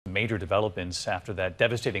Major developments after that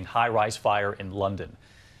devastating high-rise fire in London.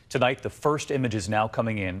 Tonight, the first images now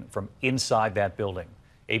coming in from inside that building.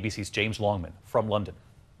 ABC's James Longman from London.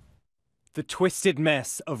 The twisted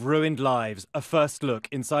mess of ruined lives, a first look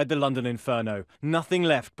inside the London inferno. Nothing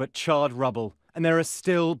left but charred rubble. And there are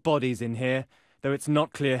still bodies in here, though it's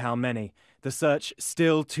not clear how many. The search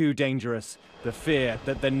still too dangerous. The fear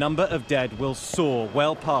that the number of dead will soar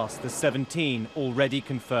well past the 17 already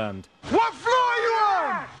confirmed. What floor are you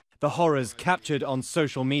on? The horrors captured on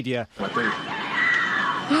social media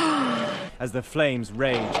as the flames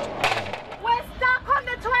raged. We're stuck on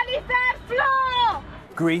the 23rd floor!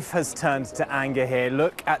 Grief has turned to anger here.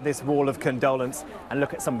 Look at this wall of condolence and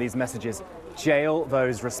look at some of these messages. Jail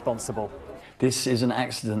those responsible. This is an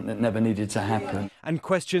accident that never needed to happen. And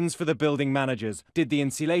questions for the building managers. Did the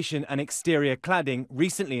insulation and exterior cladding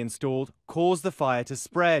recently installed cause the fire to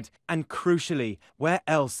spread? And crucially, where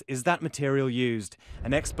else is that material used?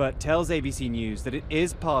 An expert tells ABC News that it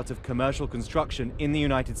is part of commercial construction in the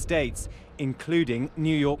United States, including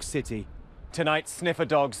New York City. Tonight, sniffer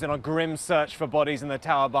dogs in a grim search for bodies in the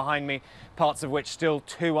tower behind me, parts of which still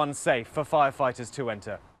too unsafe for firefighters to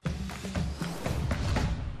enter.